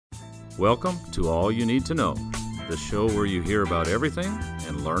Welcome to All You Need to Know, the show where you hear about everything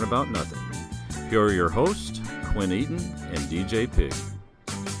and learn about nothing. Here are your hosts, Quinn Eaton and DJ Pig.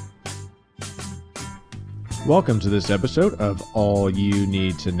 Welcome to this episode of All You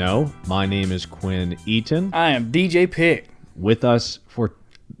Need to Know. My name is Quinn Eaton. I am DJ Pig. With us for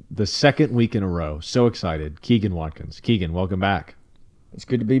the second week in a row. So excited. Keegan Watkins. Keegan, welcome back. It's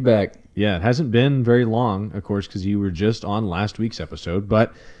good to be back. Yeah, it hasn't been very long, of course, because you were just on last week's episode,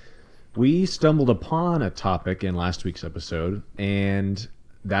 but we stumbled upon a topic in last week's episode, and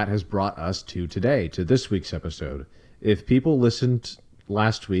that has brought us to today, to this week's episode. If people listened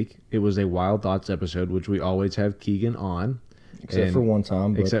last week, it was a Wild Thoughts episode, which we always have Keegan on. Except for one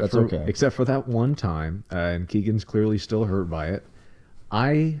time, but that's okay. Except for that one time, and Keegan's clearly still hurt by it.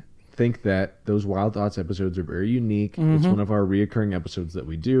 I think that those Wild Thoughts episodes are very unique. Mm-hmm. It's one of our reoccurring episodes that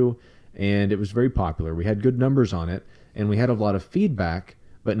we do, and it was very popular. We had good numbers on it, and we had a lot of feedback,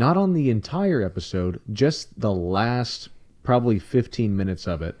 but not on the entire episode, just the last probably 15 minutes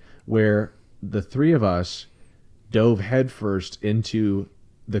of it, where the three of us dove headfirst into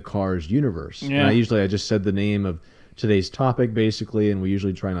the Cars universe. Yeah. And I just said the name of today's topic, basically, and we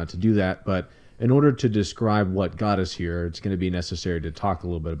usually try not to do that, but in order to describe what got us here, it's going to be necessary to talk a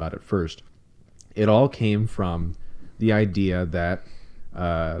little bit about it first. It all came from the idea that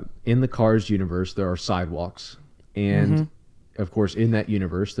in the Cars universe, there are sidewalks. And, of course, in that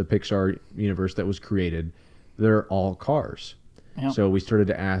universe, the Pixar universe that was created, they're all cars. Yep. So we started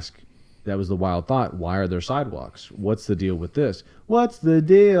to ask, that was the wild thought, why are there sidewalks? What's the deal with this? What's the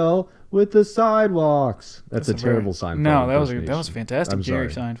deal with the sidewalks? That's a terrible Seinfeld. No, that was fantastic, I'm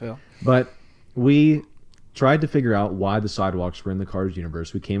Jerry sorry. Seinfeld. But we tried to figure out why the sidewalks were in the Cars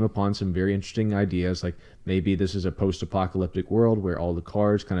universe. We came upon some very interesting ideas, like maybe this is a post-apocalyptic world where all the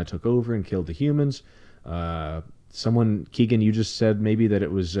cars kind of took over and killed the humans. Keegan, you just said maybe that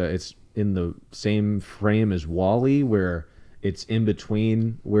it was it's in the same frame as WALL-E, where it's in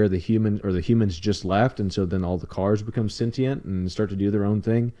between where the humans just left, and so then all the cars become sentient and start to do their own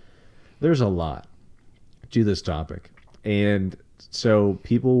thing. There's a lot to this topic, and so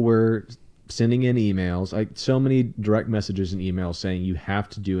people were sending in emails, like so many direct messages and emails saying you have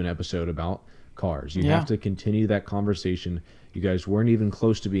to do an episode about cars. You have to continue that conversation. You guys weren't even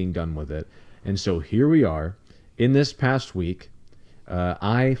close to being done with it. And so here we are. In this past week,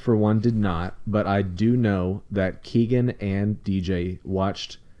 I, for one, did not, but I do know that Keegan and DJ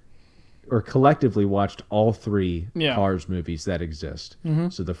collectively watched all three Cars movies that exist. Mm-hmm.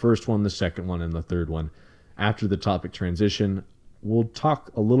 So the first one, the second one, and the third one. After the topic transition, we'll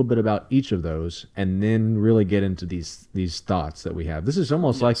talk a little bit about each of those and then really get into these thoughts that we have. This is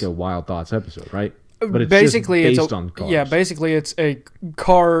almost like a Wild Thoughts episode, right? But it's basically just based on cars. Yeah, basically it's a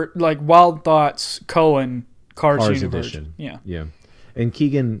car, like Wild Thoughts Cars universe. Edition. Yeah. And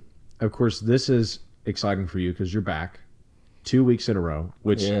Keegan, of course, this is exciting for you because you're back 2 weeks in a row.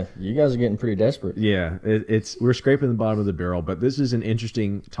 Which yeah, you guys are getting pretty desperate. Yeah, we're scraping the bottom of the barrel, but this is an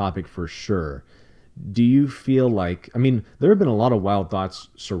interesting topic for sure. Do you feel like, I mean, there have been a lot of wild thoughts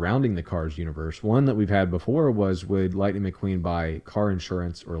surrounding the Cars universe. One that we've had before was, would Lightning McQueen buy car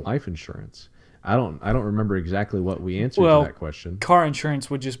insurance or life insurance? I don't remember exactly what we answered to that question. Car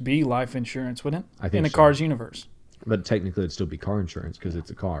insurance would just be life insurance, wouldn't it? I think in the so. Cars universe. But technically it'd still be car insurance because it's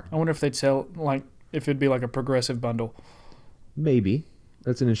a car. I wonder if they'd sell, if it'd be like a progressive bundle. Maybe.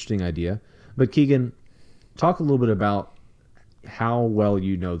 That's an interesting idea. But Keegan, talk a little bit about how well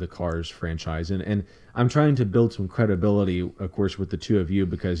you know the Cars franchise. And I'm trying to build some credibility, of course, with the two of you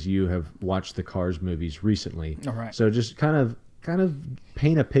because you have watched the Cars movies recently. All right. So just kind of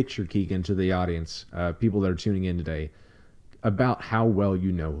paint a picture, Keegan, to the audience, people that are tuning in today, about how well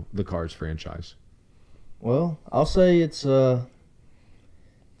you know the Cars franchise. Well, I'll say it's about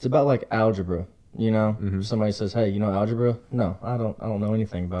like algebra. You know, if somebody says, "Hey, you know algebra?" No, I don't know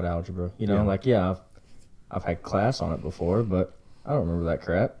anything about algebra. You know, I've had class on it before, but I don't remember that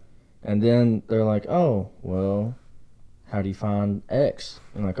crap. And then they're like, "Oh, well, how do you find X?"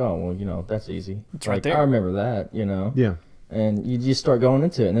 And I'm like, "Oh, well, you know, that's easy. It's right there. I remember that, you know." Yeah. And you just start going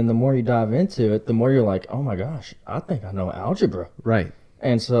into it, and then the more you dive into it, the more you're like, "Oh my gosh, I think I know algebra." Right.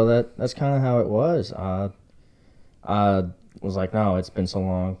 And so that's kind of how it was. I was like, "No, it's been so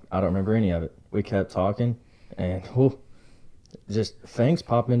long, I don't remember any of it." We kept talking, and just things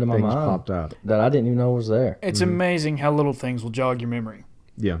popped into my mind popped up that I didn't even know was there. It's amazing how little things will jog your memory.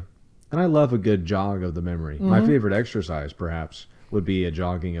 Yeah. And I love a good jog of the memory. My favorite exercise, perhaps, would be a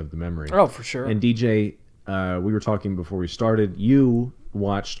jogging of the memory. Oh, for sure. And DJ, we were talking before we started. You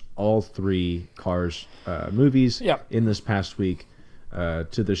watched all three Cars movies in this past week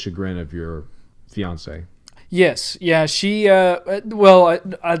to the chagrin of your fiance. Yes, yeah. She I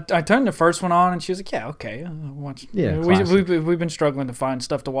turned the first one on and she was like, "Yeah, okay, I'll watch." Yeah, we've been struggling to find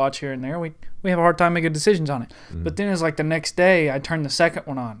stuff to watch here and there. We have a hard time making decisions on it. But then it was like the next day I turned the second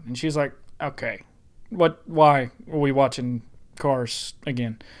one on and she was like, "Okay, why are we watching Cars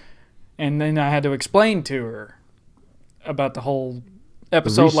again?" And then I had to explain to her about the whole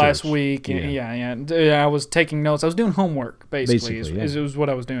episode last week. Yeah. I was taking notes. I was doing homework basically is what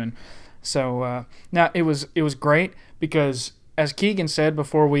I was doing. So now it was great because, as Keegan said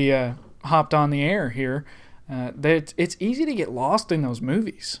before we hopped on the air here, that it's easy to get lost in those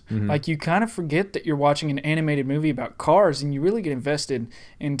movies. Like you kind of forget that you're watching an animated movie about cars, and you really get invested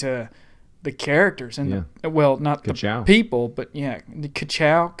into the characters and not Ka-chow. the people, but the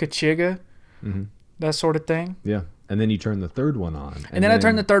Ka-chow, Kachiga, that sort of thing. Yeah. And then you turn the third one on. And then I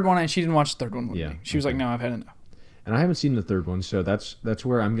turned the third one on, and she didn't watch the third one with me. She was like, "No, I've had enough." And I haven't seen the third one, so that's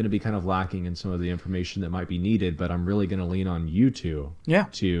where I'm going to be kind of lacking in some of the information that might be needed, but I'm really going to lean on you two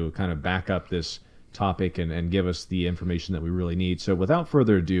to kind of back up this topic and give us the information that we really need. So without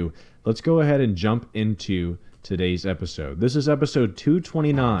further ado, let's go ahead and jump into today's episode. This is episode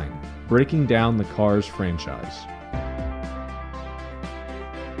 229, Breaking Down the Cars franchise.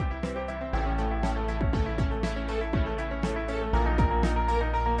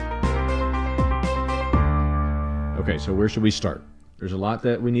 Okay, so where should we start? There's a lot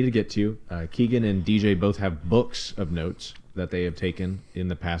that we need to get to. Keegan and DJ both have books of notes that they have taken in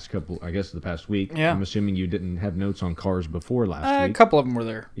the past the past week. Yeah. I'm assuming you didn't have notes on cars before last A week. couple of them were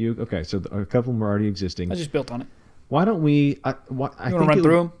there. Okay, so a couple of them are already existing. I just built on it. Why don't we? I You want to think run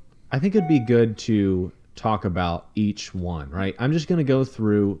through them? I think it'd be good to talk about each one, right? I'm just going to go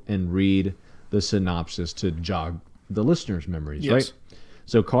through and read the synopsis to jog the listeners' memories, Yes. right?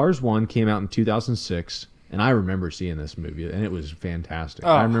 So Cars 1 came out in 2006. And I remember seeing this movie, and it was fantastic.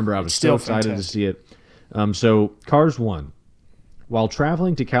 I remember I was so excited to see it. So, Cars 1. While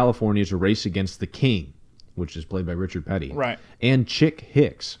traveling to California to race against the King, which is played by Richard Petty, Right. and Chick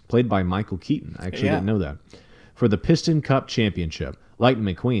Hicks, played by Michael Keaton. I actually didn't know that. For the Piston Cup Championship,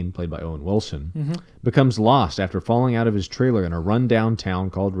 Lightning McQueen, played by Owen Wilson, becomes lost after falling out of his trailer in a rundown town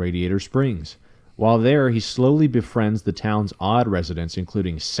called Radiator Springs. While there, he slowly befriends the town's odd residents,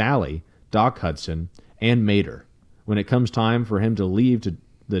 including Sally, Doc Hudson, and Mater. When it comes time for him to leave to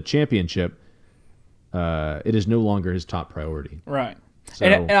the championship, it is no longer his top priority. Right. So,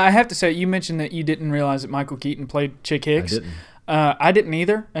 And I have to say, you mentioned that you didn't realize that Michael Keaton played Chick Hicks. I didn't. I didn't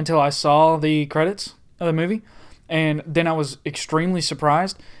either until I saw the credits of the movie. And then I was extremely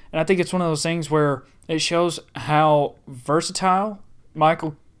surprised. And I think it's one of those things where it shows how versatile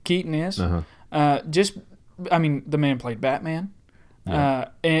Michael Keaton is. Uh-huh. The man played Batman. Yeah.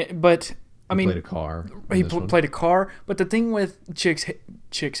 But He played a car. He played a car, but the thing with Chick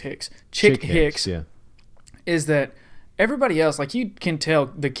Hicks yeah. is that everybody else, like you can tell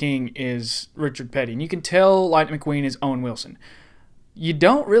the King is Richard Petty, and you can tell Lightning McQueen is Owen Wilson. You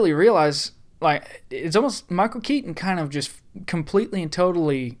don't really realize, like, it's almost Michael Keaton kind of just completely and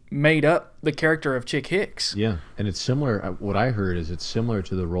totally made up the character of Chick Hicks. Yeah, and it's similar. What I heard is it's similar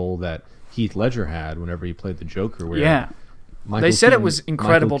to the role that Heath Ledger had whenever he played the Joker. Where they said it was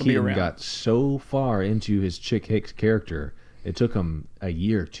incredible to be Keaton around. Got so far into his Chick Hicks character, it took him a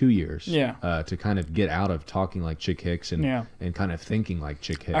year, 2 years, to kind of get out of talking like Chick Hicks and kind of thinking like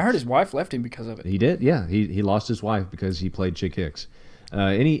Chick Hicks. I heard his wife left him because of it. He did, yeah. He lost his wife because he played Chick Hicks.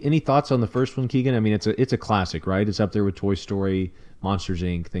 Any thoughts on the first one, Keegan? I mean, it's a classic, right? It's up there with Toy Story, Monsters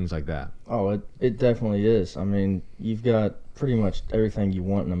Inc., things like that. Oh, it definitely is. I mean, you've got pretty much everything you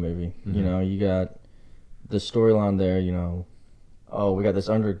want in a movie. Mm-hmm. You know, you got the storyline there, you know. Oh, we got this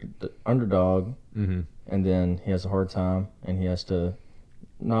underdog, and then he has a hard time, and he has to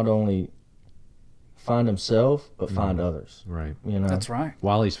not only find himself, but find others. Right. You know? That's right.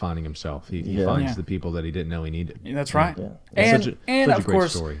 While he's finding himself, he finds the people that he didn't know he needed. That's right. Yeah. And Such and a of great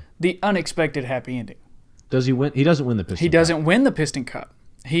course, story. the unexpected happy ending. Does he win? He doesn't win the Piston He Cup. doesn't win the Piston Cup.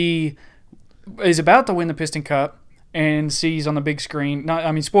 He is about to win the Piston Cup and sees on the big screen.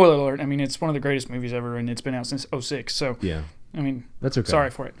 Spoiler alert. I mean, it's one of the greatest movies ever, and it's been out since 2006. So Yeah. I mean, That's okay. sorry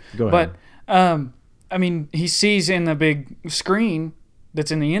for it. Go ahead. But he sees in the big screen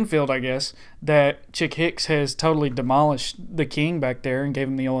that's in the infield, I guess, that Chick Hicks has totally demolished the King back there and gave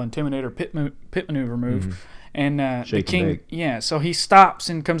him the old Intimidator pit maneuver move. And the Shake and King, bake. so he stops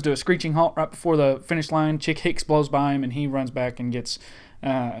and comes to a screeching halt right before the finish line. Chick Hicks blows by him, and he runs back and gets,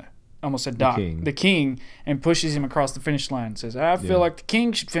 almost said Doc, the King, and pushes him across the finish line. Says, I feel like the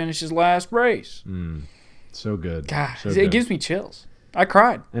King should finish his last race. So good. God, so it good. gives me chills. I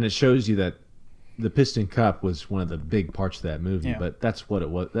cried. And it shows you that the Piston Cup was one of the big parts of that movie, Yeah. but that's what it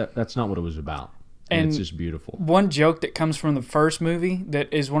was. That's not what it was about. And And it's just beautiful. one joke that comes from the first movie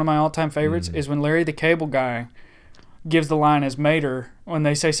that is one of my all-time favorites is when Larry the Cable Guy gives the line as Mater when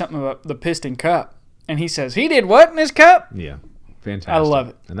they say something about the Piston Cup. And he says, he did what in his cup? Yeah, fantastic. I love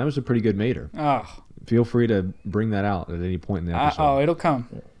it. And that was a pretty good Mater. Oh, Feel free to bring that out at any point in the episode. it'll come.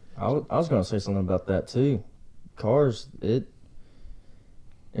 I was going to say something about that too. Cars, it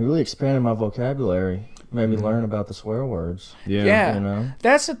really expanded my vocabulary. Made me learn about the swear words. Yeah. You know?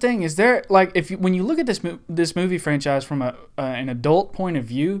 That's the thing. Is there like when you look at this movie franchise from an adult point of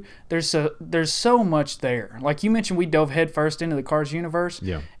view, there's so much there. Like you mentioned, we dove headfirst into the Cars universe.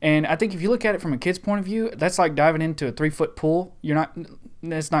 Yeah. And I think if you look at it from a kid's point of view, that's like diving into a 3-foot pool.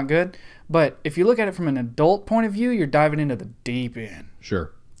 That's not good. But if you look at it from an adult point of view, you're diving into the deep end.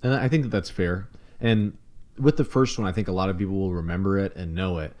 Sure. And I think that's fair. And with the first one, I think a lot of people will remember it and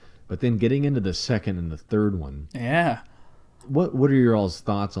know it. But then getting into the second and the third one, Yeah. what are your all's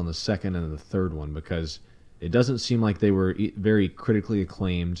thoughts on the second and the third one? Because it doesn't seem like they were very critically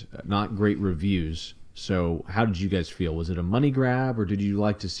acclaimed, not great reviews. So how did you guys feel? Was it a money grab, or did you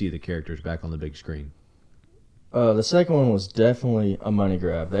like to see the characters back on the big screen? The second one was definitely a money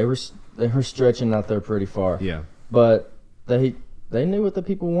grab. They were stretching out there pretty far. Yeah. But they knew what the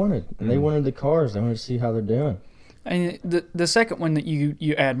people wanted, and they wanted the cars. They wanted to see how they're doing. And the second one that you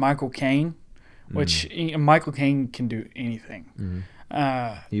add Michael Caine, which Michael Caine can do anything.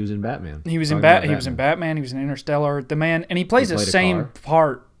 He was in Batman. He was in Talking about He was in Batman. He was in Interstellar. The man, and he plays the played a same car.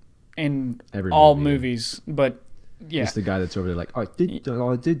 part in Every all movie, yeah. movies. But yeah, It's the guy that's over there like, I did,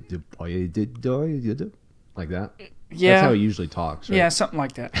 like that. yeah, That's how he usually talks, right? yeah, something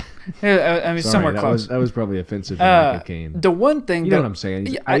like that. Yeah, I mean, Sorry, somewhere that close. that was probably offensive to Michael Caine. The one thing You know that what I'm saying?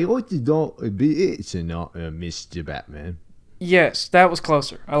 Yeah, I ought to know it's not Mr. Batman. yes, that was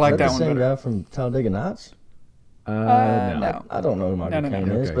closer. I like Is that the one same better. guy from Talladega Nights? No. I don't know who Michael No. Caine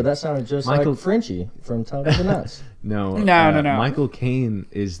is, Okay. but that sounded just Michael- like Frenchie from Talladega Nights. No, No. Michael Caine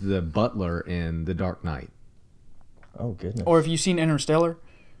is the butler in The Dark Knight. Oh goodness! Or have you seen Interstellar?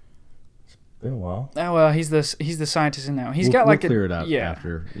 Been a while. Oh well, he's the scientist in that. He's We'll- got like we'll clear it up yeah.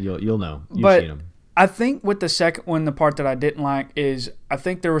 after. You'll know. You've But seen him. I think with the second one, the part that I didn't like is I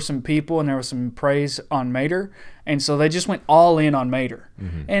think there were some people and there was some praise on Mater, and so they just went all in on Mater.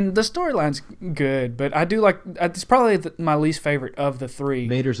 Mm-hmm. And the storyline's good, but I do like it's probably my least favorite of the three.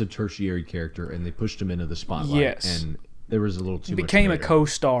 Mater's a tertiary character, and they pushed him into the spotlight. Yes. And there was a little too Became much a Mater.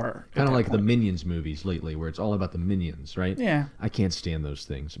 co-star. Kind of like the point. Minions movies lately, where it's all about the Minions, right? Yeah. I can't stand those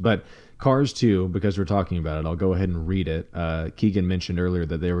things. But Cars 2, because we're talking about it, I'll go ahead and read it. Keegan mentioned earlier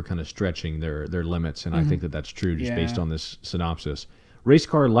that they were kind of stretching their limits, and I think that that's true just Yeah. based on this synopsis. Race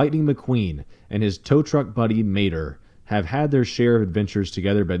car Lightning McQueen and his tow truck buddy Mater have had their share of adventures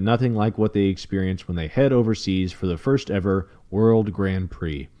together, but nothing like what they experience when they head overseas for the first ever World Grand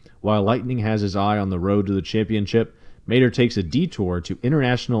Prix. While Lightning has his eye on the road to the championship, Mater takes a detour to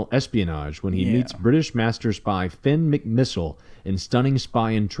international espionage when he Yeah. meets British master spy Finn McMissile and stunning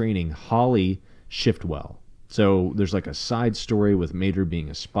spy in training Holly Shiftwell. So there's like a side story with Mater being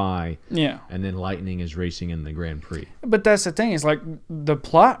a spy, Yeah. and then Lightning is racing in the Grand Prix. But that's the thing is like the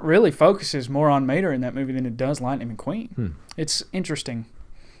plot really focuses more on Mater in that movie than it does Lightning McQueen. It's interesting,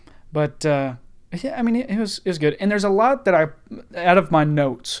 but yeah, I mean it was good, and there's a lot that I out of my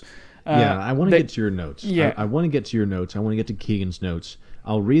notes. Yeah, I want to that- get to your notes. Yeah. I want to get to your notes. I want to get to Keegan's notes.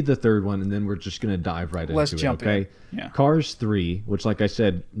 I'll read the third one, and then we're just going to dive right Let's into jump it, okay? in. Yeah. Cars 3, which, like I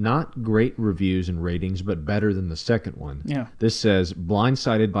said, not great reviews and ratings, but better than the second one. Yeah. This says,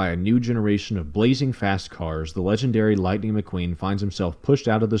 blindsided by a new generation of blazing fast cars, the legendary Lightning McQueen finds himself pushed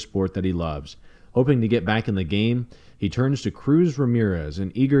out of the sport that he loves. Hoping to get back in the game, he turns to Cruz Ramirez,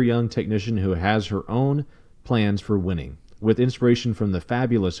 an eager young technician who has her own plans for winning. With inspiration from the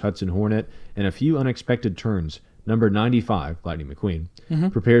fabulous Hudson Hornet and a few unexpected turns, number 95, Lightning McQueen,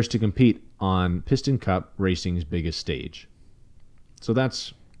 prepares to compete on Piston Cup Racing's biggest stage. So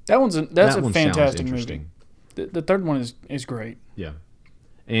that's That one's a that one sounds fantastic movie. interesting. The third one is great. Yeah.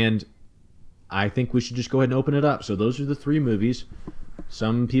 And I think we should just go ahead and open it up. So those are the three movies.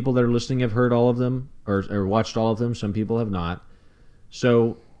 Some people that are listening have heard all of them or watched all of them. Some people have not.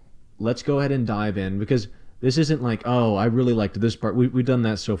 So let's go ahead and dive in, because this isn't like, oh, I really liked this part. We've done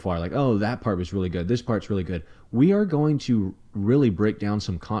that so far. Like, oh, that part was really good. This part's really good. We are going to really break down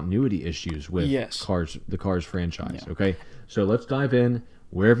some continuity issues with Yes. the Cars franchise, okay? So let's dive in.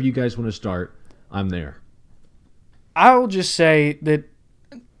 Wherever you guys want to start, I'm there. I will just say that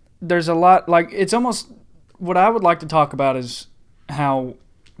there's a lot, like, it's almost what I would like to talk about is how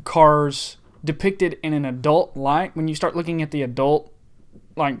Cars depicted in an adult light, when you start looking at the adult,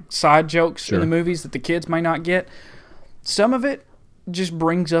 like, side jokes Sure. in the movies that the kids may not get, some of it just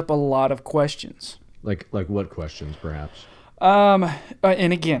brings up a lot of questions. Like what questions, perhaps?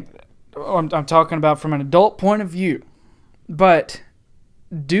 And again, I'm talking about from an adult point of view, but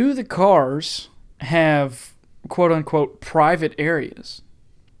do the cars have quote unquote private areas?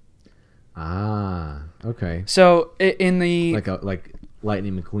 Ah, okay. So in the Like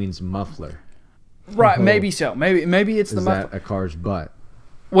Lightning McQueen's muffler. right, maybe so. Maybe it's the Is muffler. that a car's butt?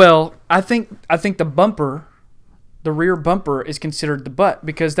 Well, I think the bumper, the rear bumper, is considered the butt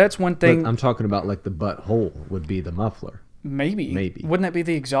because that's one thing. But I'm talking about like the butthole would be the muffler. Maybe. Maybe. Wouldn't that be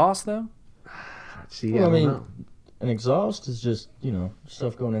the exhaust though? See, Well, I I don't mean, know. an exhaust is just,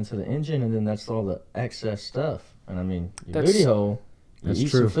 stuff going into the engine, and then that's all the excess stuff. And I mean, your That's- booty hole, you That's eat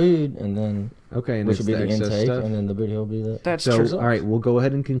true. some food, and then, Okay, and which it's will be the the excess intake, stuff. and then the booty hole will be the... That's So, true. all right, we'll go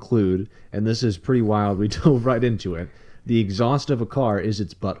ahead and conclude, and this is pretty wild. We dove right into it. The exhaust of a car is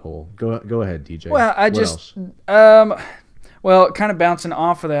its butthole. Go ahead, DJ. Well, I What just else? well, kind of bouncing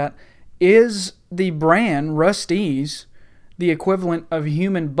off of that, is the brand Rust-eze the equivalent of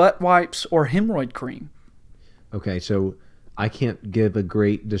human butt wipes or hemorrhoid cream? Okay, so I can't give a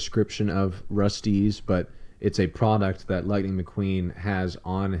great description of Rust-eze, but it's a product that Lightning McQueen has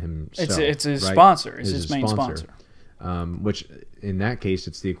on himself. It's his right? sponsor. It's Is his main sponsor. Which, in that case,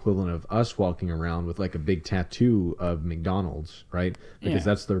 it's the equivalent of us walking around with like a big tattoo of McDonald's, right? Because Yeah.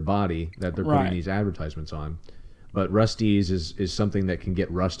 that's their body that they're Right. putting these advertisements on. But Rust-eze is something that can get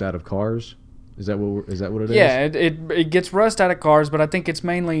rust out of cars. Is that what it is? Yeah, it gets rust out of cars, but I think it's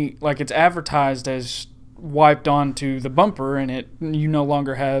mainly like it's advertised as wiped onto the bumper, and you no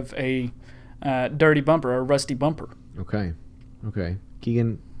longer have a dirty bumper or a rusty bumper. Okay.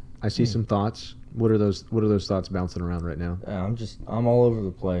 Keegan, I see some thoughts. What are those thoughts bouncing around right now? I'm all over the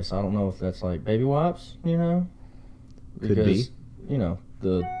place. I don't know if that's like baby wipes, Could because, be.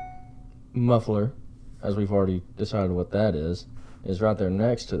 the muffler, as we've already decided what that is right there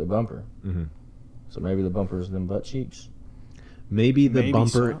next to the bumper. Mhm. So maybe the bumper is them butt cheeks. Maybe the Maybe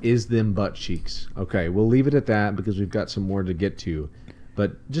bumper so. is them butt cheeks. Okay, we'll leave it at that because we've got some more to get to.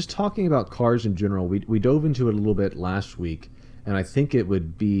 But just talking about cars in general, we dove into it a little bit last week, and I think it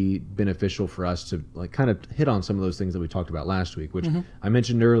would be beneficial for us to like kind of hit on some of those things that we talked about last week, which I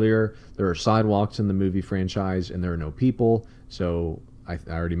mentioned earlier. There are sidewalks in the movie franchise, and there are no people. So I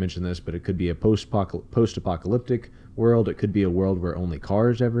already mentioned this, but it could be a post-apocalyptic world. It could be a world where only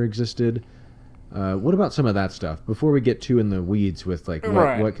cars ever existed. What about some of that stuff before we get too in the weeds with like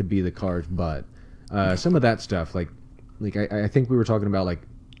Right. what could be the car's butt? Some of that stuff, like I think we were talking about like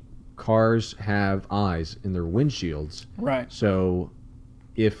cars have eyes in their windshields. Right. So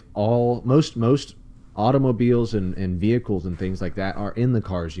if most automobiles and vehicles and things like that are in the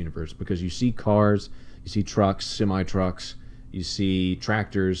Cars universe, because you see cars, you see trucks, semi-trucks, you see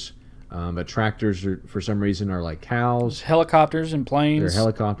tractors, but tractors for some reason are like cows. Helicopters and planes. They're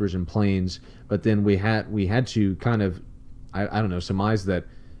helicopters and planes. But then we had to kind of I don't know, surmise that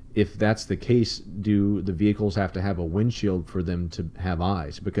if that's the case, do the vehicles have to have a windshield for them to have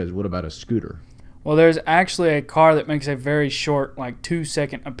eyes? Because what about a scooter? Well, there's actually a car that makes a very short, like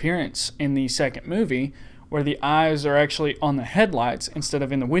 2-second appearance in the second movie where the eyes are actually on the headlights instead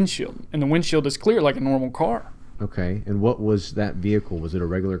of in the windshield. And the windshield is clear like a normal car. Okay, and what was that vehicle? Was it a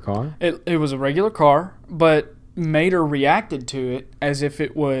regular car? It was a regular car, but Mater reacted to it as if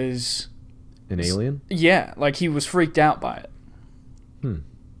it was, An alien? yeah, like he was freaked out by it.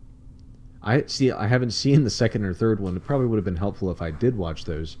 I haven't seen the second or third one. It probably would have been helpful if I did watch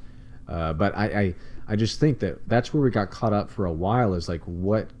those. But I just think that's where we got caught up for a while, is like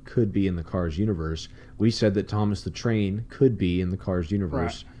what could be in the Cars universe. We said that Thomas the Train could be in the Cars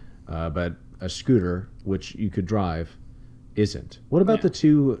universe, but a scooter, which you could drive, isn't. What about Yeah. the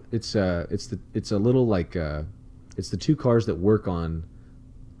two? It's a little like it's the two cars that work on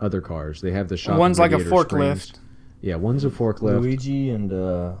other cars. They have the shop. One's like a radiator forklift. springs. Yeah, one's a forklift. Luigi and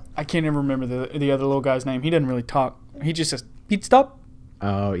I can't even remember the other little guy's name. He doesn't really talk. He just says, "Pit stop."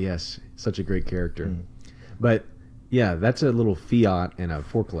 Oh yes, such a great character. But yeah, that's a little Fiat and a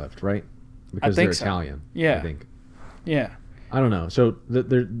forklift, right? Because think they're so. Italian. Yeah. I think. Yeah. I don't know. So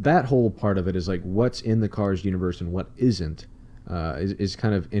that whole part of it is like what's in the Cars universe and what isn't is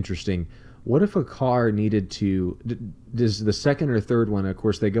kind of interesting. What if a car needed to? Does the second or third one? Of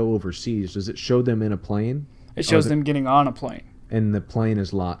course, they go overseas. Does it show them in a plane? It shows them getting on a plane. And the plane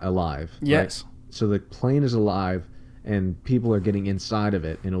is alive. right? Yes. So the plane is alive, and people are getting inside of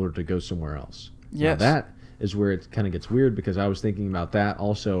it in order to go somewhere else. Yes. Now that is where it kind of gets weird, because I was thinking about that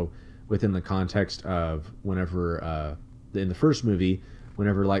also within the context of whenever in the first movie,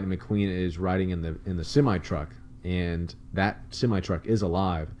 whenever Lightning McQueen is riding in the semi truck, and that semi truck is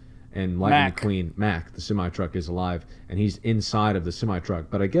alive, and Lightning Mac. McQueen, Mac, the semi-truck, is alive, and he's inside of the semi-truck.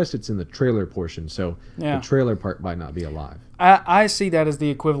 But I guess it's in the trailer portion, so Yeah. the trailer part might not be alive. I see that as the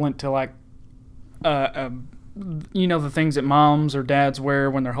equivalent to like, you know, the things that moms or dads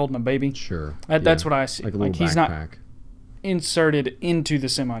wear when they're holding a baby. Sure. That's Yeah. what I see. Like a little he's backpack. not inserted into the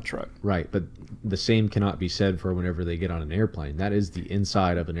semi truck. Right, but the same cannot be said for whenever they get on an airplane. That is the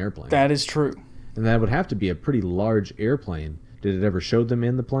inside of an airplane. That is true. And that would have to be a pretty large airplane. Did it ever show them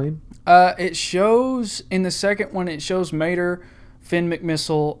in the plane? It shows in the second one. It shows Mater, Finn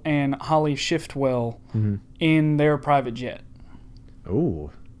McMissile, and Holly Shiftwell in their private jet. Oh.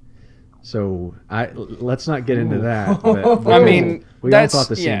 So let's not get into that. But I mean, we all that's- thought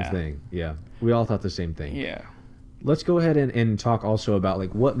the same yeah. thing. Yeah, we all thought the same thing. Yeah. Let's go ahead and talk also about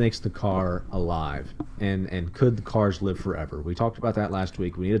like what makes the car alive, and could the cars live forever? We talked about that last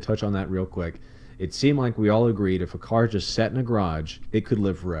week. We need to touch on that real quick. It seemed like we all agreed if a car just sat in a garage, it could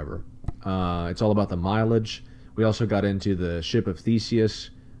live forever. It's all about the mileage. We also got into the ship of Theseus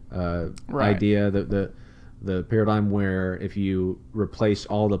idea, the paradigm where if you replace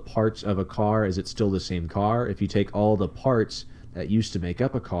all the parts of a car, is it still the same car? If you take all the parts that used to make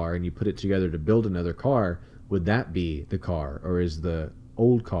up a car and you put it together to build another car, would that be the car, or is the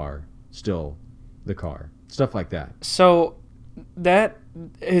old car still the car? Stuff like that. So that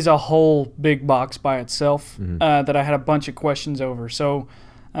is a whole big box by itself that I had a bunch of questions over. So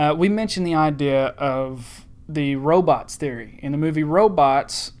we mentioned the idea of the robots theory. In the movie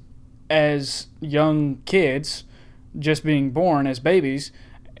Robots, as young kids, just being born as babies,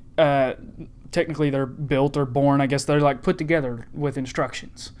 technically they're built or born, I guess they're like put together with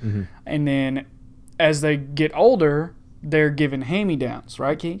instructions. And then as they get older, they're given hand-me-downs,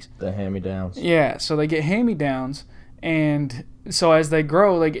 right, Keeks? The hand-me-downs. Yeah, so they get hand-me-downs, and so as they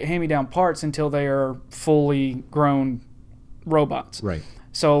grow, they get hand-me-down parts until they are fully grown robots. Right.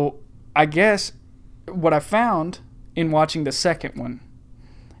 So I guess what I found in watching the second one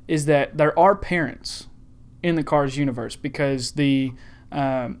is that there are parents in the Cars universe, because the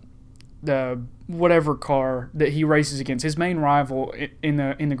whatever car that he races against, his main rival in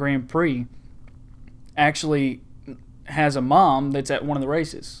the Grand Prix, actually has a mom that's at one of the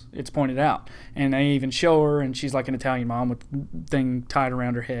races. It's pointed out, and they even show her, and she's like an Italian mom with thing tied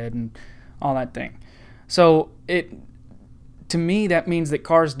around her head and all that thing. So to me, that means that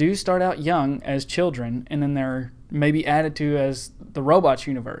cars do start out young as children, and then they're maybe added to as the Robots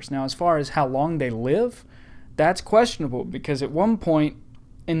universe. Now, as far as how long they live, that's questionable, because at one point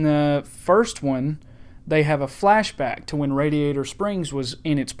in the first one, they have a flashback to when Radiator Springs was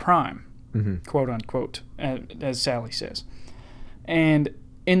in its prime, quote unquote, as Sally says. And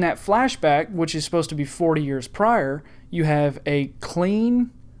in that flashback, which is supposed to be 40 years prior, you have a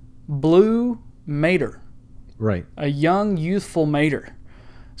clean blue Mater. Right. A young, youthful Mater.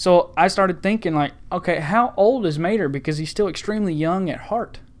 So I started thinking, like, okay, how old is Mater? Because he's still extremely young at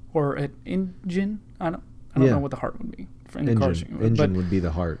heart, or at engine. I don't know what the heart would be in the cars. Engine would be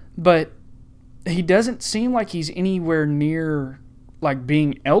the heart. But he doesn't seem like he's anywhere near like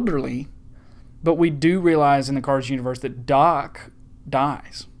being elderly. But we do realize in the Cars universe that Doc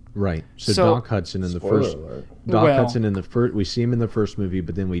dies. Right. So Doc Hudson in the Spoiler first. alert. Hudson in the first. We see him in the first movie,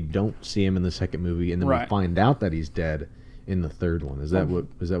 but then we don't see him in the second movie, and then we Right. find out that he's dead in the third one. Is that what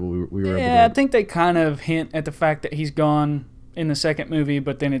we were Yeah, I able to? think they kind of hint at the fact that he's gone in the second movie,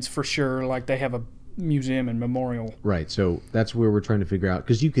 but then it's for sure like they have a museum and memorial. Right. So that's where we're trying to figure out,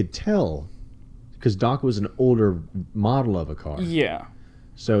 because you could tell, because Doc was an older model of a car. Yeah.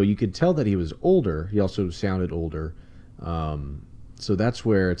 So you could tell that he was older. He also sounded older. So that's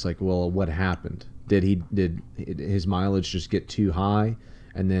where it's like, well, what happened? Did his mileage just get too high,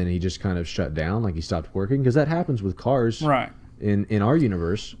 and then he just kind of shut down, like he stopped working? Because that happens with cars, Right. In our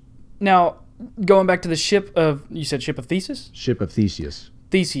universe. Now, going back to the ship of Theseus? Ship of Theseus.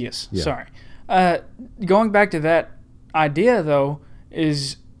 Theseus, Yeah. sorry. Going back to that idea, though,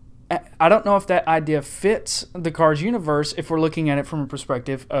 is I don't know if that idea fits the Cars universe if we're looking at it from a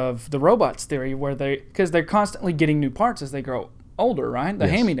perspective of the Robots theory, because they're constantly getting new parts as they grow older, right? The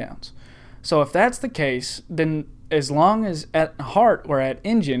Yes. hand-me-downs. So if that's the case, then as long as at heart or at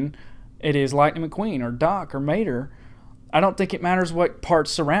engine it is Lightning McQueen or Doc or Mater, I don't think it matters what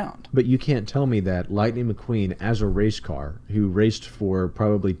parts surround. But you can't tell me that Lightning McQueen, as a race car, who raced for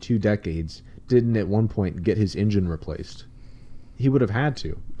probably 2 decades, didn't at one point get his engine replaced. He would have had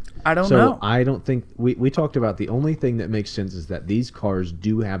to. I don't So know. I don't think we talked about the only thing that makes sense is that these cars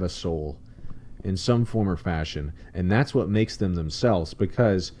do have a soul in some form or fashion, and that's what makes them themselves.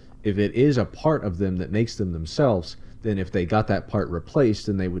 Because if it is a part of them that makes them themselves, then if they got that part replaced,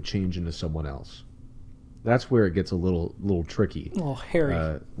 then they would change into someone else. that's where it gets a little tricky. A little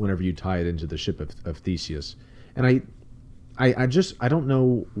hairy. Whenever you tie it into the ship of Theseus, and I don't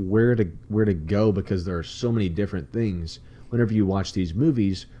know where to go, because there are so many different things. Whenever you watch these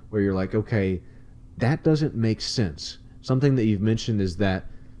movies, where you're like, okay, that doesn't make sense. Something that you've mentioned is that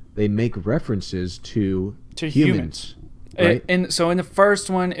they make references to humans. Right? And so in the first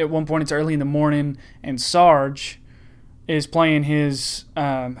one, at one point it's early in the morning, and Sarge is playing his,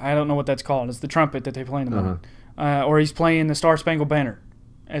 I don't know what that's called. It's the trumpet that they play in the morning. Or he's playing the Star Spangled Banner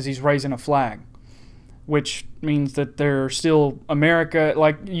as he's raising a flag, which means that there's still America.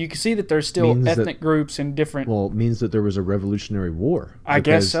 Like, you can see that there's still ethnic groups and different. Well, it means that there was a Revolutionary War. I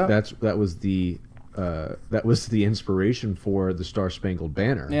guess so. That was the inspiration for the Star Spangled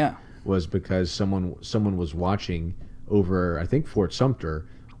Banner. Yeah. Was because someone was watching over, I think, Fort Sumter,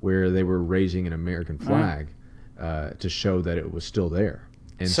 where they were raising an American flag to show that it was still there.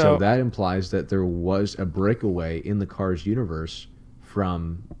 And so that implies that there was a breakaway in the Cars universe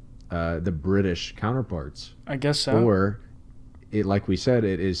from the British counterparts. I guess so. Or, like we said,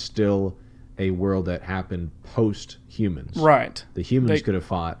 it is still a world that happened post-humans. Right. The humans could have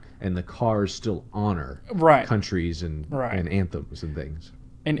fought, and the Cars still honor countries and anthems and things.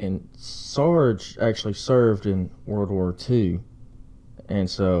 And Sarge actually served in World War II, and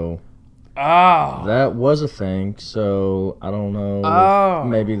so that was a thing. So I don't know. If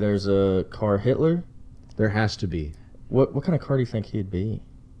maybe there's a car Hitler. There has to be. What kind of car do you think he'd be?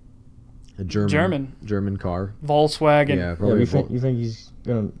 A German car. Volkswagen. Yeah, probably. Yeah, you think he's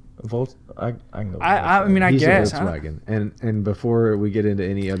gonna I can go. I mean, I guess. He's a Volkswagen. And before we get into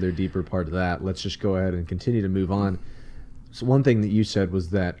any other deeper part of that, let's just go ahead and continue to move on. So one thing that you said was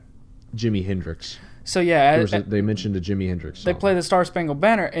that Jimi Hendrix. So yeah, they mentioned a Jimi Hendrix song. They play the Star Spangled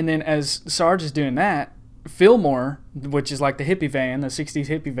Banner, and then as Sarge is doing that, Fillmore, which is like the hippie van, the 60s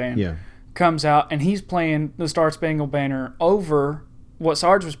hippie van, comes out, and he's playing the Star Spangled Banner over what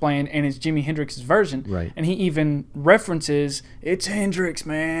Sarge was playing, and it's Jimi Hendrix's version. Right. And he even references, it's Hendrix,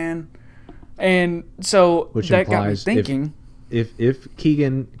 man. And so that got me thinking. If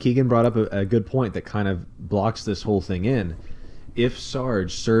Keegan brought up a good point that kind of blocks this whole thing in. If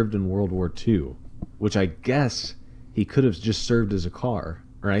Sarge served in World War II, which I guess he could have just served as a car,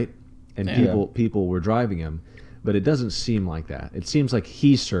 right? And people were driving him, but it doesn't seem like that. It seems like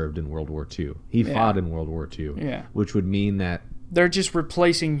he served in World War II. He fought in World War II, which would mean that they're just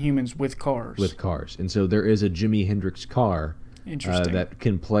replacing humans with cars. And so there is a Jimi Hendrix car that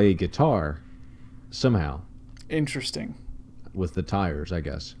can play guitar somehow. Interesting. With the tires, I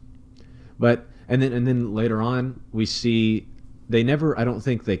guess. But and then later on we see they never, I don't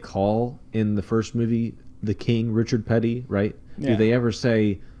think they call in the first movie the king Richard Petty, right? Yeah. Do they ever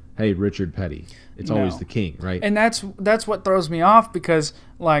say, "Hey, Richard Petty"? It's always the king, right? And that's what throws me off, because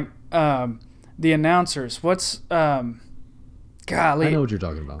like the announcers, what's golly, I know what you're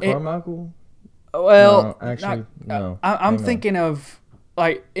talking about. Carmichael? Well, no, actually, no. I'm thinking of,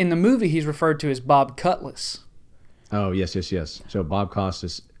 like, in the movie he's referred to as Bob Cutlass. Oh, yes. So Bob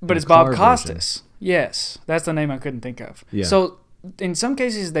Costas. But it's Bob Costas. Version. Yes, that's the name I couldn't think of. Yeah. So in some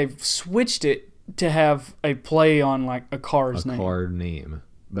cases they've switched it to have a play on like a car's name. A car name.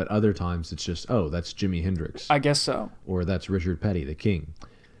 But other times it's just, that's Jimi Hendrix. I guess so. Or that's Richard Petty, the king.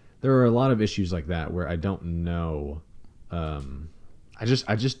 There are a lot of issues like that where I don't know. I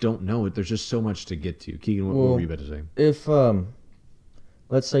just don't know it. There's just so much to get to. Keegan, what were you about to say? If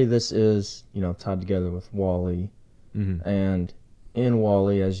let's say this is tied together with WALL-E, and in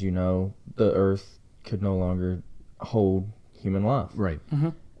WALL-E, as you know, the Earth could no longer hold human life. Right. Mm-hmm.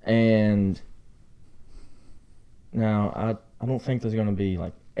 And now I don't think there's going to be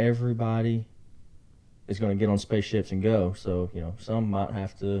like everybody is going to get on spaceships and go. So some might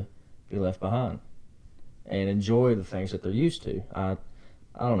have to be left behind and enjoy the things that they're used to. I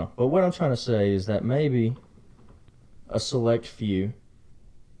don't know. But what I'm trying to say is that maybe a select few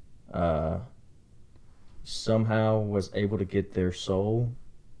somehow was able to get their soul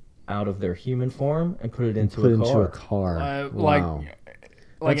out of their human form and put it into a car. Wow.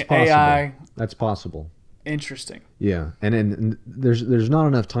 Like That's an AI. That's possible. Interesting. Yeah, and there's not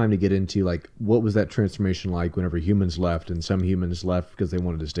enough time to get into like what was that transformation like whenever humans left, and some humans left because they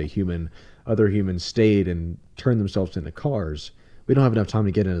wanted to stay human, other humans stayed and turned themselves into cars. We don't have enough time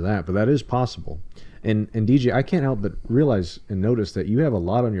to get into that, but that is possible. And DJ, I can't help but realize and notice that you have a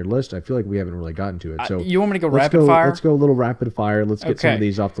lot on your list. I feel like we haven't really gotten to it. So you want me to go rapid fire? Let's go a little rapid fire. Let's get some of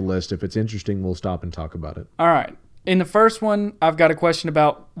these off the list. If it's interesting, we'll stop and talk about it. All right. In the first one, I've got a question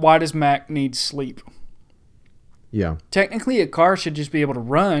about why does Mac need sleep? Yeah. Technically, a car should just be able to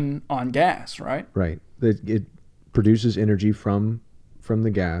run on gas, right? Right. It produces energy from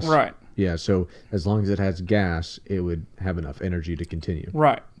the gas. Right. Yeah, so as long as it has gas, it would have enough energy to continue.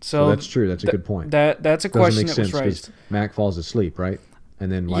 Right. So that's true. That's a good point. That's a Doesn't question make that was sense raised. 'cause Mac falls asleep, right?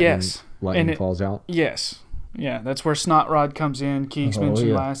 And then Yes. lightning And it- falls out. Yes. Yeah, that's where Snot Rod comes in. Keeks Oh, mentioned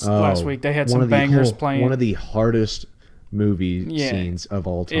yeah. last week. They had one some of the- bangers playing. One of the hardest movie Yeah. scenes of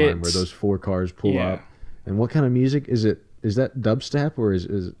all time, where It's- those 4 cars pull yeah. up. And what kind of music is it? Is that dubstep or is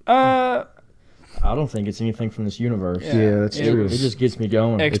I don't think it's anything from this universe. Yeah, that's it true. It just gets me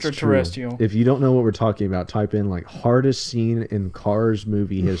going. It's true. extraterrestrial. If you don't know what we're talking about, type in like hardest scene in Cars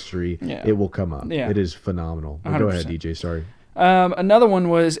movie history. Yeah. It will come up. Yeah. It is phenomenal. But go ahead, 100%. DJ. Sorry. Another one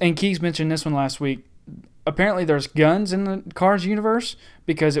was, and Keeks mentioned this one last week. Apparently, there's guns in the Cars universe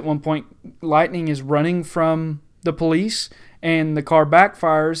because at one point, Lightning is running from the police, and the car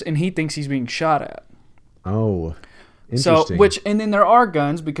backfires, and he thinks he's being shot at. Oh, So, interesting. and then there are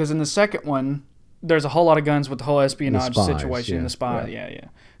guns because in the second one, there's a whole lot of guns with the whole espionage spies, situation, yeah. the spy. Yeah.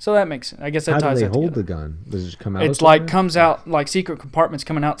 So that makes sense. I guess that How do ties they that hold together. the gun? Does it just come out? It's of like somewhere? comes out like secret compartments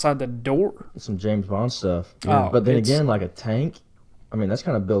coming outside the door. Some James Bond stuff. Yeah. But then It's- again, like a tank, I mean, that's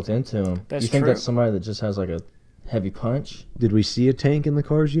kind of built into him. That's you think true. that's somebody that just has like a heavy punch? Did we see a tank in the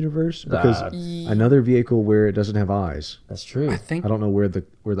Cars universe? Because another vehicle where it doesn't have eyes. That's true. I think I don't know where the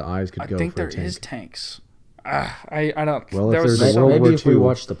eyes could I go think for there a tank. is tanks. I don't. Well, if there was there's a so- World Maybe War if we II.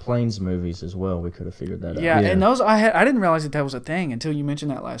 watched the Planes movies as well, we could have figured that out. yeah, Yeah. and those I didn't realize that was a thing until you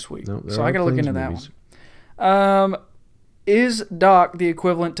mentioned that last week. No, there so are I got to look Planes into that movies. one. Is Doc the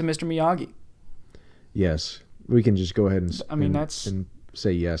equivalent to Mr. Miyagi? Yes, we can just go ahead and. I mean, and- that's- and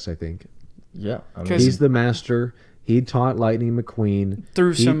say yes. I think Yeah. I mean, 'Cause- he's the master. He taught Lightning McQueen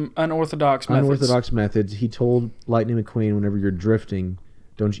Through He- some unorthodox methods. unorthodox methods. He told Lightning McQueen, whenever you're drifting,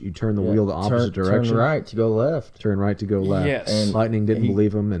 don't you turn the yeah, wheel the opposite direction? Turn right to go left. Turn right to go left. Yes. And Lightning didn't he-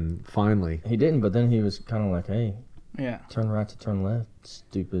 believe him, and finally, He didn't, but then he was kind of like, hey, Yeah. turn right to turn left,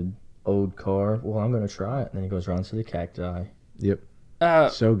 stupid old car. Well, I'm going to try it. And then he goes around to the cacti. yep, Uh,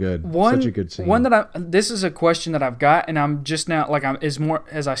 so good, one such a good scene. One that this is a question that I've got, and I'm just now like as more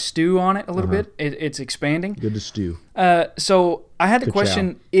as I stew on it a little Uh-huh. bit, it's expanding. good to stew. So I had the Ka-chow.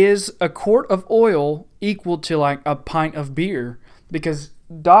 question: is a quart of oil equal to like a pint of beer? Because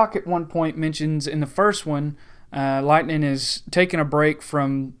Doc at one point mentions in the first one, Lightning is taking a break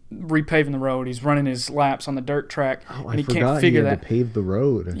from repaving the road. He's running his laps on the dirt track, Oh, and I he forgot can't figure he had that. to pave the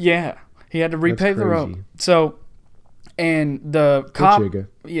road. Yeah, he had to repave the road. crazy. So, and the Go cop, Chigga.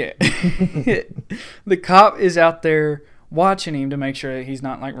 yeah, the cop is out there watching him to make sure that he's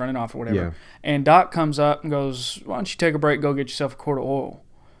not like running off or whatever. Yeah. And Doc comes up and goes, "Why don't you take a break? Go get yourself a quart of oil."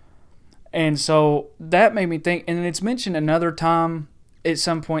 And so that made me think. And then it's mentioned another time at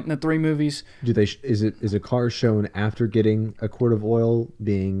some point in the 3 movies. Do they? Is a car shown after getting a quart of oil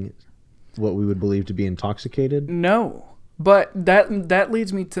being what we would believe to be intoxicated? No, but that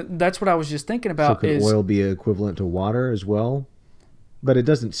leads me to that's what I was just thinking So about could is oil be equivalent to water as well? But it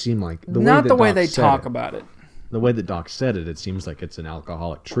doesn't seem like not the way Doc they said talk it. about it. The way that Doc said it, it seems like it's an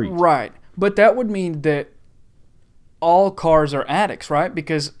alcoholic treat. Right. But that would mean that all cars are addicts, right?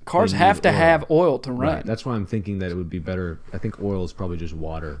 Because cars They have need to oil. have oil to run. Right. That's why I'm thinking that it would be better. I think oil is probably just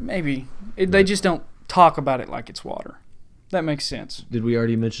water. Maybe. They just don't talk about it like it's water. That makes sense. Did we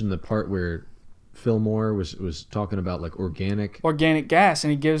already mention the part where Fillmore was talking about like organic? Organic gas,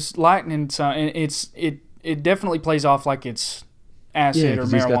 and he gives Lightning some, and it definitely plays off like it's acid or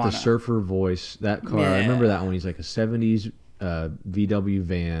because marijuana. he's got the surfer voice. That car, I Yeah. remember that one. He's like a '70s VW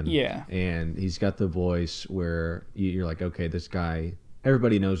van. Yeah. And he's got the voice where you're like, okay, this guy.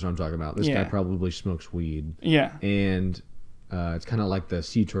 Everybody knows what I'm talking about. This guy Yeah. probably smokes weed. Yeah. And it's kind of like the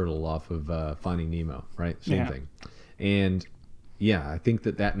sea turtle off of Finding Nemo, right? Same Yeah. thing. And yeah, I think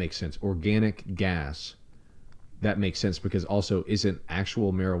that makes sense. Organic gas, that makes sense because also isn't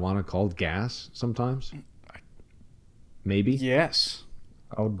actual marijuana called gas sometimes? Maybe. Yes.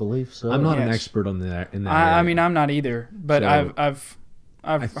 I would believe so. I'm not an Yes. expert on that. In that I area. mean, I'm not either, but So, I've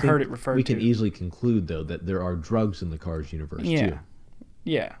I think heard it referred we to. can easily conclude though that there are drugs in the Cars universe Yeah. too.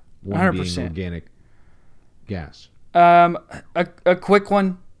 Yeah. One 100%. being organic gas. A quick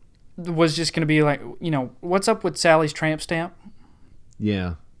one was just going to be like, what's up with Sally's tramp stamp?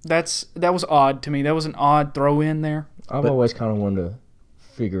 Yeah. That was odd to me. That was an odd throw in there. I've always kind of wanted to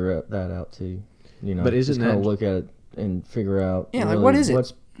figure that out too. But isn't just kind that- of look at it and figure out? Yeah, like, really what is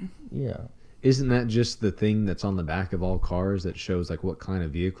it? Yeah. Isn't that just the thing that's on the back of all cars that shows like what kind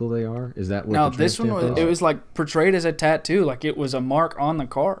of vehicle they are? Is that what No, the this tramp one stamp was is? it was like portrayed as a tattoo, like it was a mark on the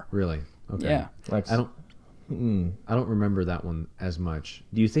car. Really? Okay. Yeah. Like I don't remember that one as much.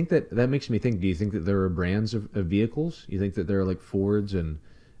 Do you think that makes me think? Do you think that there are brands of vehicles? You think that there are like Fords and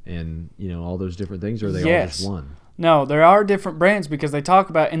all those different things, or are they all Yes. just one? No, there are different brands because they talk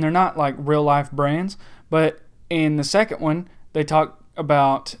about, and they're not like real life brands, but in the second one, they talk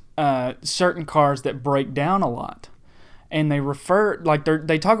about certain cars that break down a lot. And they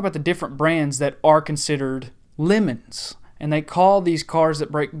they talk about the different brands that are considered lemons. And they call these brands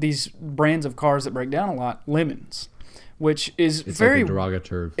of cars that break down a lot, lemons, which is It's very like a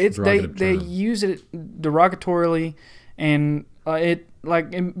derogative. they term. use it derogatorily, and it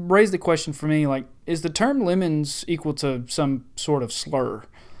raised the question for me, like, is the term lemons equal to some sort of slur?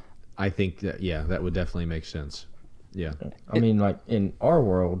 I think that would definitely make sense. Yeah. I mean, like in our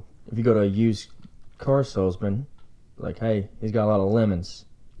world, if you go to a used car salesman, like, hey, he's got a lot of lemons.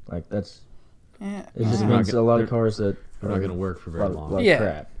 Like that's Yeah. it. Just They're means not a lot gonna- of cars that They're not going to work for very long. Yeah.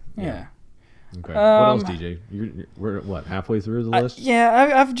 crap. Yeah. Okay. What else, DJ? We're what, halfway through the list?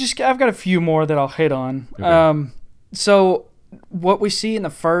 I've got a few more that I'll hit on. Okay. So what we see in the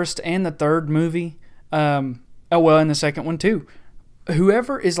first and the third movie, in the second one too,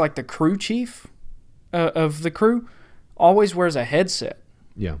 whoever is like the crew chief of the crew always wears a headset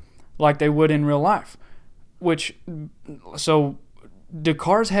Yeah. like they would in real life. So do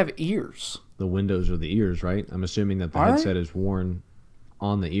cars have ears? The windows are the ears, right? I'm assuming that the Are they? headset is worn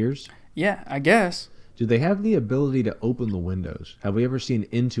on the ears. Yeah, I guess. Do they have the ability to open the windows? Have we ever seen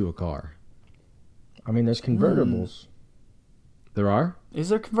into a car? I mean, there's convertibles. There are? Is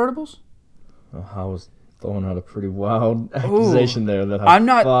there convertibles? Oh, I was throwing out a pretty wild accusation there that I'm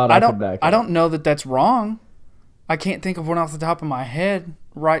not. thought I could don't. back I up. don't know that that's wrong. I can't think of one off the top of my head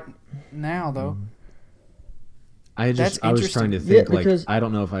right now, though. I That's was trying to interesting. think, Yeah, like, because- I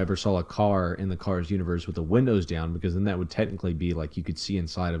don't know if I ever saw a car in the Cars universe with the windows down, because then that would technically be like you could see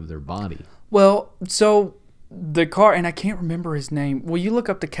inside of their body. Well, so the car, and I can't remember his name. Will you look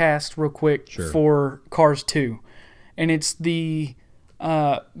up the cast real quick Sure. for Cars 2? And it's basically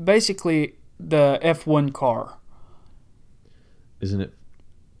the F1 car. Isn't it?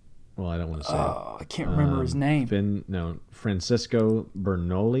 Well, I don't want to say I can't remember his name. Francisco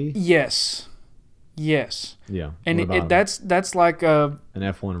Bernoulli. Yes. Yeah. And what about him? that's like an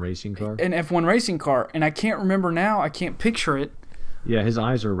F1 racing car. an F1 racing car. And I can't remember now. I can't picture it. Yeah, his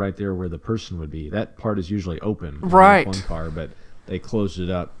eyes are right there where the person would be. That part is usually open in an Right. F1 car, but they closed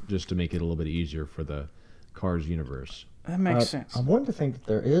it up just to make it a little bit easier for the Cars universe. That makes sense. I wanted to think that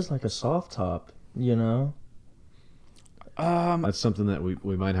there is like a soft top, you know? That's something that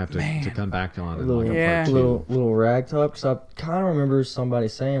we might have to come back on in like a Yeah. part two. Little rag top, because I kind of remember somebody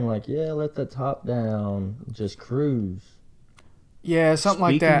saying like, yeah, let the top down, just cruise. Yeah, something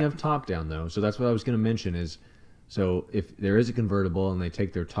like Speaking that. of top down, though, so that's what I was going to mention is, so if there is a convertible and they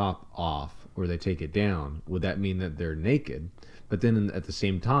take their top off or they take it down, would that mean that they're naked? But then at the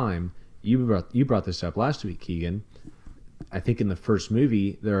same time, you brought this up last week, Keegan. I think in the first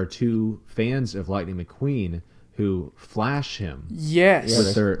movie there are two fans of Lightning McQueen who flash him Yes. Yeah, with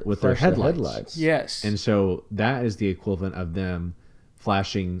they their flash the headlights. Yes. And so that is the equivalent of them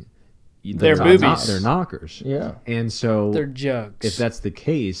flashing Their top- boobies. their knockers. Yeah. And so They're jugs. if that's the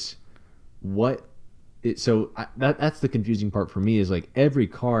case, that's the confusing part for me is like every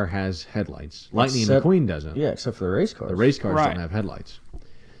car has headlights. Lightning Except- McQueen doesn't. Yeah, except for the race cars. The race cars Right. don't have headlights.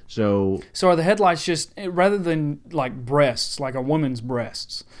 So So are the headlights just, rather than like breasts, like a woman's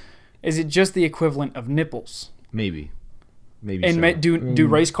breasts, is it just the equivalent of nipples? maybe And so. do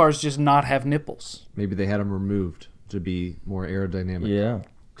race cars just not have nipples? Maybe they had them removed to be more aerodynamic. Yeah.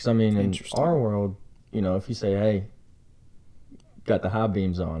 Because, I mean, in Interesting. our world, you know, if you say, hey, got the high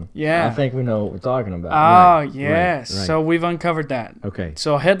beams on. Yeah. I think we know what we're talking about. Oh, right, yes. right. So we've uncovered that. Okay.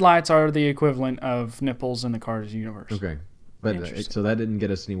 So headlights are the equivalent of nipples in the Cars universe. Okay. But Interesting. so that didn't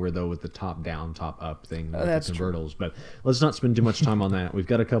get us anywhere though with the top down, top up thing with That's the true. convertibles. But let's not spend too much time on that. We've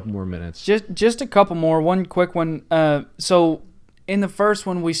got a couple more minutes. Just a couple more. One quick one. So in the first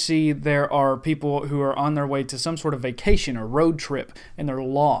one, we see there are people who are on their way to some sort of vacation or road trip, and they're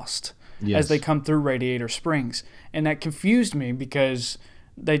lost Yes. as they come through Radiator Springs, and that confused me because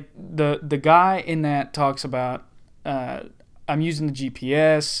the guy in that talks about I'm using the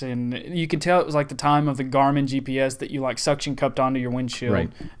GPS, and you can tell it was like the time of the Garmin GPS that you like suction cupped onto your windshield Right.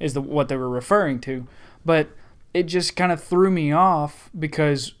 is what they were referring to, but it just kind of threw me off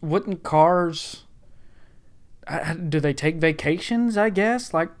because wouldn't cars do they take vacations, I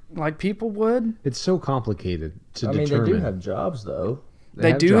guess, like people would? It's so complicated to I mean, determine. they do have jobs, though.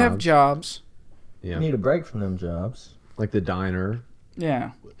 They do have jobs. Yeah. You need a break from them jobs. Like the diner.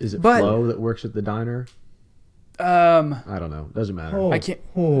 Yeah. Is it But- Flo that works at the diner? Um, I don't know. Doesn't matter. Oh, I can't-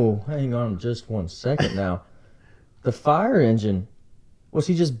 Oh, hang on just 1 second now. The fire engine, was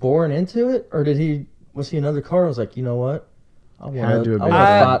he just boring into it? Or was he another car? I was like, you know what? I Had to have been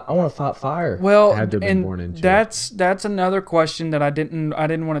want to fight fire. Well, Had to have been and born into it. that's another question that I didn't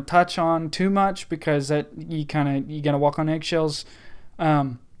want to touch on too much because that you gotta walk on eggshells.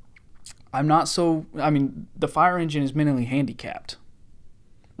 I'm not so. I mean, the fire engine is mentally handicapped,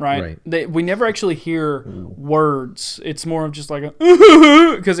 right? We never actually hear words. It's more of just like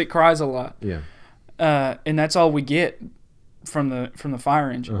a because it cries a lot. Yeah. And that's all we get from the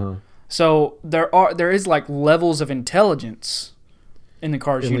fire engine. Uh-huh. So there is like levels of intelligence in the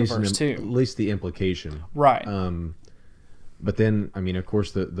Cars universe At too. least the implication. Right. But then, I mean, of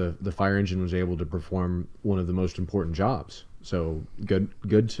course, the fire engine was able to perform one of the most important jobs. So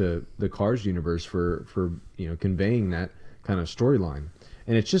good to the Cars universe for conveying that kind of storyline.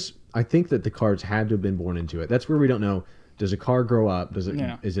 And it's just, I think that the Cars had to have been born into it. That's where we don't know. Does a car grow up? Is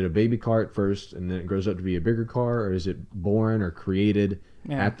it a baby car at first, and then it grows up to be a bigger car, or is it born or created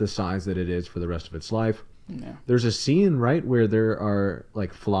at the size that it is for the rest of its life? Yeah. There's a scene, right, where there are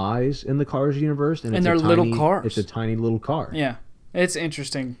like flies in the Cars universe, and they're little cars. It's a tiny little car. Yeah, it's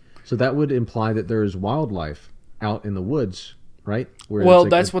interesting. So that would imply that there is wildlife out in the woods, right? Where Well,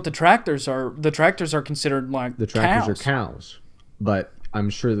 that's what the tractors are. The tractors are considered like the tractors are cows, but I'm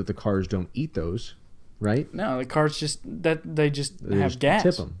sure that the cars don't eat those, right? No, the cars they just They have just gas.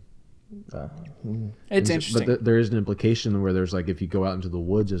 tip them. It's interesting. But there is an implication where there's like, if you go out into the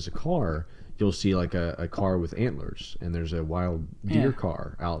woods as a car, you'll see like a car with antlers, and there's a wild deer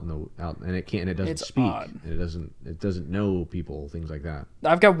car out and it doesn't It's speak, odd. and it doesn't know people, things like that.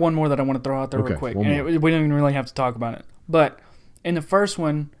 I've got one more that I want to throw out there real quick, one and more. we don't even really have to talk about it. But in the first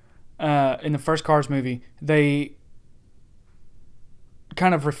one, in the first Cars movie, they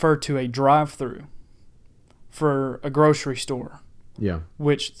kind of refer to a drive-through for a grocery store, Yeah.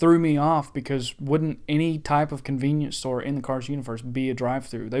 which threw me off because wouldn't any type of convenience store in the Cars universe be a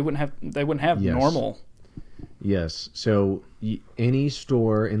drive-through? They wouldn't have Yes. normal. Yes. So any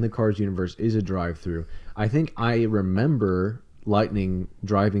store in the Cars universe is a drive-through. I think I remember Lightning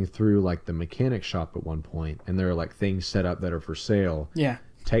driving through like the mechanic shop at one point, and there are like things set up that are for sale. Yeah.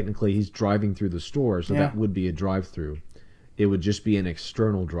 Technically, he's driving through the store, so that would be a drive-through. It would just be an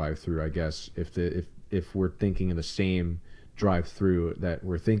external drive-through, I guess, if we're thinking of the same drive-through that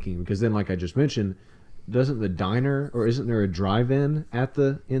we're thinking. Because then, like I just mentioned, doesn't the diner, or isn't there a drive-in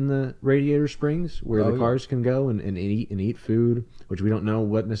in the Radiator Springs where the cars can go and eat food, which we don't know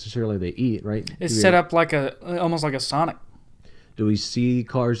what necessarily they eat, right? It's set up like almost like a Sonic. Do we see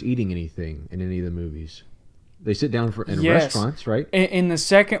cars eating anything in any of the movies? They sit down in restaurants, right? In the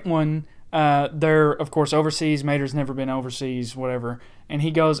second one, they're of course overseas. Mater's never been overseas, whatever. And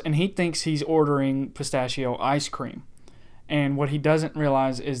he goes and he thinks he's ordering pistachio ice cream, and what he doesn't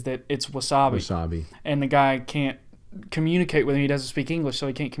realize is that it's wasabi. And the guy can't communicate with him. He doesn't speak English, so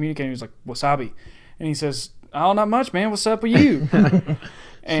he can't communicate. He's like, wasabi, and he says, "Oh, not much, man. What's up with you?"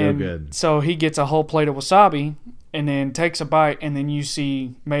 And so good. So he gets a whole plate of wasabi, and then takes a bite, and then you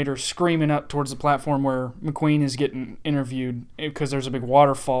see Mater screaming up towards the platform where McQueen is getting interviewed because there's a big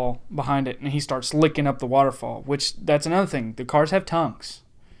waterfall behind it, and he starts licking up the waterfall, which that's another thing. The cars have tongues.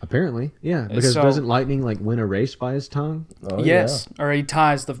 Apparently, yeah. Because So- doesn't Lightning like win a race by his tongue? Oh, Yes, or he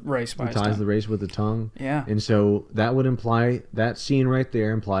ties the race by He his ties tongue. the race with the tongue. Yeah. And so that would imply, that scene right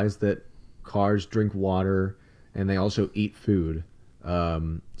there implies that cars drink water and they also eat food.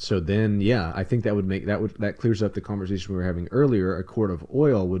 So then, yeah, I think that clears up the conversation we were having earlier. A quart of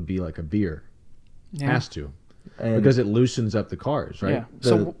oil would be like a beer. Yeah. Has to. And Because it loosens up the cars, right?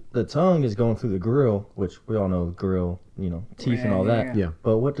 Yeah. the tongue is going through the grill, which we all know the grill, teeth and all that. Yeah.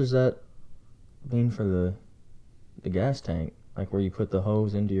 But what does that mean for the gas tank? Like where you put the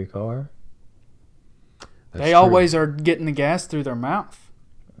hose into your car? That's They true. always are getting the gas through their mouth.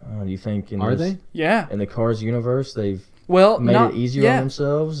 Do you think Are they? Yeah. in the Cars universe they've Well, made not it easier yeah. on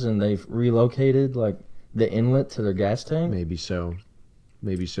themselves and they've relocated like the inlet to their gas tank? Maybe so.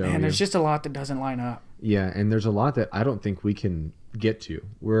 Man, Yeah. there's just a lot that doesn't line up. Yeah, and there's a lot that I don't think we can get to.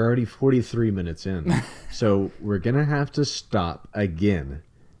 We're already 43 minutes in. So we're going to have to stop again,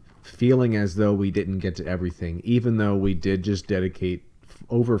 feeling as though we didn't get to everything, even though we did just dedicate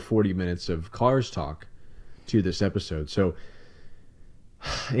over 40 minutes of Cars talk to this episode. So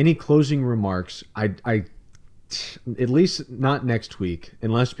any closing remarks? I at least not next week,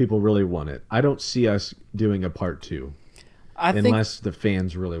 unless people really want it. I don't see us doing a part 2. Unless the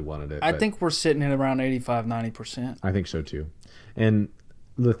fans really wanted it. I but think we're sitting at around 85-90%. I think so too. And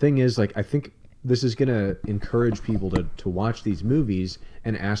the thing is, like, I think this is going to encourage people to watch these movies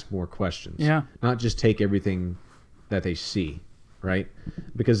and ask more questions. Yeah. Not just take everything that they see, right?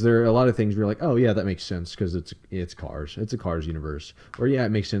 Because there are a lot of things where you're like, oh yeah, that makes sense because it's Cars. It's a Cars universe. Or yeah, it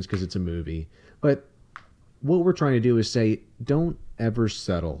makes sense because it's a movie. But what we're trying to do is say, don't ever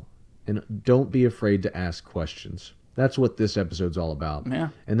settle, and don't be afraid to ask questions. That's what this episode's all about. Yeah.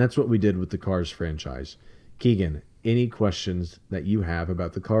 And that's what we did with the Cars franchise. Keegan, any questions that you have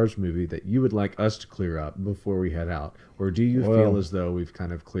about the Cars movie that you would like us to clear up before we head out? Or do you feel as though we've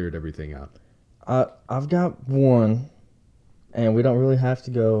kind of cleared everything up? I've got one, and we don't really have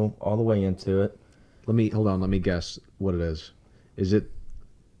to go all the way into it. Let me guess what it is. Is it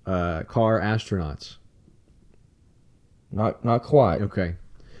car astronauts? Not quite. Okay.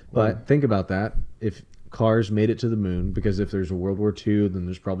 But think about that. If cars made it to the moon, because if there's a World War II, then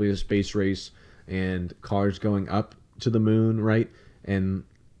there's probably a space race and cars going up to the moon, right? And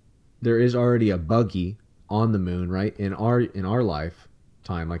there is already a buggy on the moon, right? In our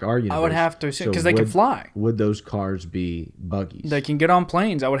lifetime, like our universe. I would have to assume, because they can fly. Would those cars be buggies? They can get on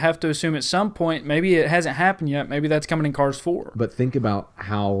planes. I would have to assume at some point, maybe it hasn't happened yet, maybe that's coming in Cars 4. But think about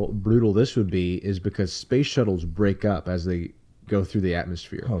how brutal this would be, is because space shuttles break up as they go through the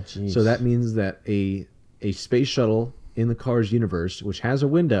atmosphere. Oh, jeez. So that means that a space shuttle in the Cars universe, which has a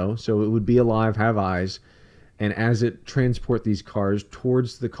window, so it would be alive, have eyes, and as it transport these cars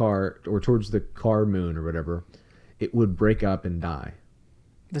towards the car, or towards the car moon or whatever, it would break up and die.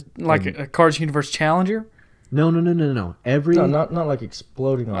 Like a Cars Universe Challenger? No. No, not like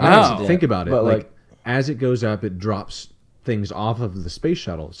exploding on Oh. accident. Think about it. But Like as it goes up, it drops things off of the space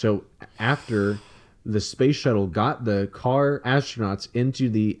shuttle. So after the space shuttle got the car astronauts into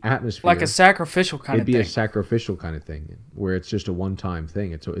the atmosphere, Like a sacrificial kind it'd of be thing. a sacrificial kind of thing, where it's just a one-time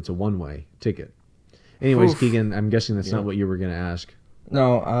thing. It's a one-way ticket. Anyways, Oof. Keegan, I'm guessing that's not what you were going to ask.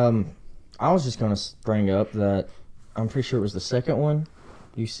 No, I was just gonna bring up that I'm pretty sure it was the second one.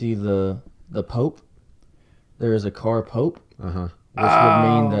 You see the Pope. There is a car Pope, Uh huh. which would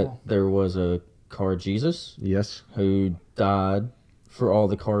mean that there was a car Jesus Yes. who died for all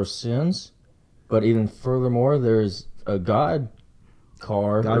the car's sins. But even furthermore, there's a God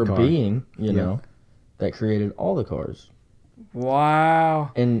car being, you know, that created all the cars.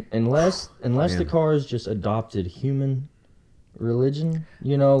 Wow. And unless the cars just adopted human religion,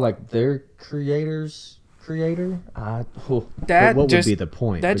 you know, like their creator, But what would be the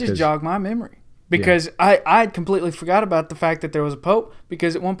point? That just Because- jogged my memory. Because I completely forgot about the fact that there was a Pope,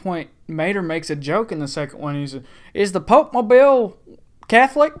 because at one point Mater makes a joke in the second one. He says, "Is the Pope Mobile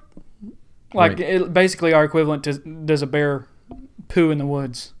Catholic?" Like, Right. basically our equivalent to, does a bear poo in the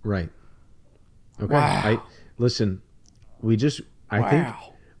woods? Right. Okay. Wow. Listen, I think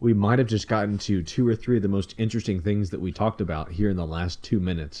we might have just gotten to 2 or 3 of the most interesting things that we talked about here in the last 2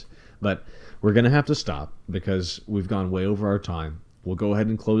 minutes. But we're going to have to stop because we've gone way over our time. We'll go ahead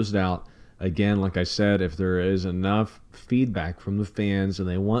and close it out. Again, like I said, if there is enough feedback from the fans and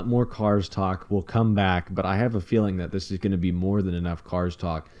they want more Cars talk, we'll come back. But I have a feeling that this is going to be more than enough Cars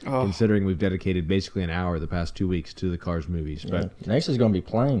talk, considering we've dedicated basically an hour the past 2 weeks to the Cars movies. But next is gonna be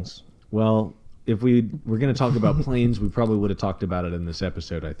planes. well, if we were going to talk about planes, we probably would have talked about it in this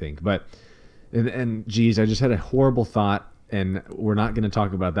episode, I think. But, and geez, I just had a horrible thought, and we're not going to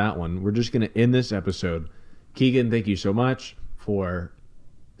talk about that one. We're just going to end this episode. Keegan, thank you so much for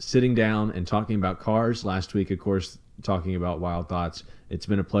sitting down and talking about cars. Last week, of course, talking about Wild Thoughts. It's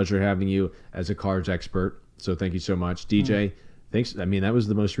been a pleasure having you as a cars expert. So thank you so much. DJ, thanks. I mean, that was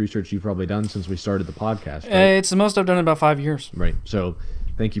the most research you've probably done since we started the podcast, right? It's the most I've done in about 5 years. Right. So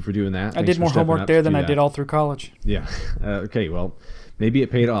thank you for doing that. I Thanks did for more stepping homework up there to than do I that. did all through college. Yeah. Okay. Well, maybe it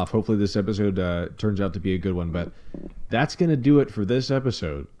paid off. Hopefully this episode turns out to be a good one. But that's going to do it for this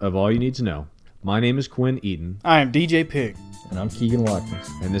episode of All You Need to Know. My name is Quinn Eaton, I am DJ Pig. And I'm Keegan Watkins.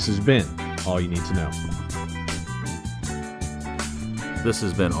 and this has been All You Need to Know. This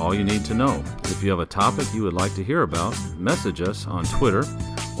has been All You Need to Know. If you have a topic you would like to hear about, message us on Twitter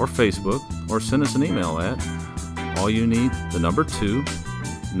or Facebook, or send us an email at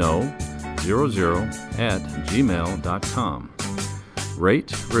allyouneedthenumber2know00@gmail.com.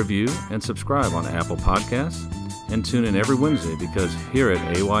 Rate, review, and subscribe on Apple Podcasts, and tune in every Wednesday because here at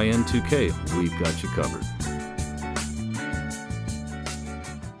AYN2K, we've got you covered.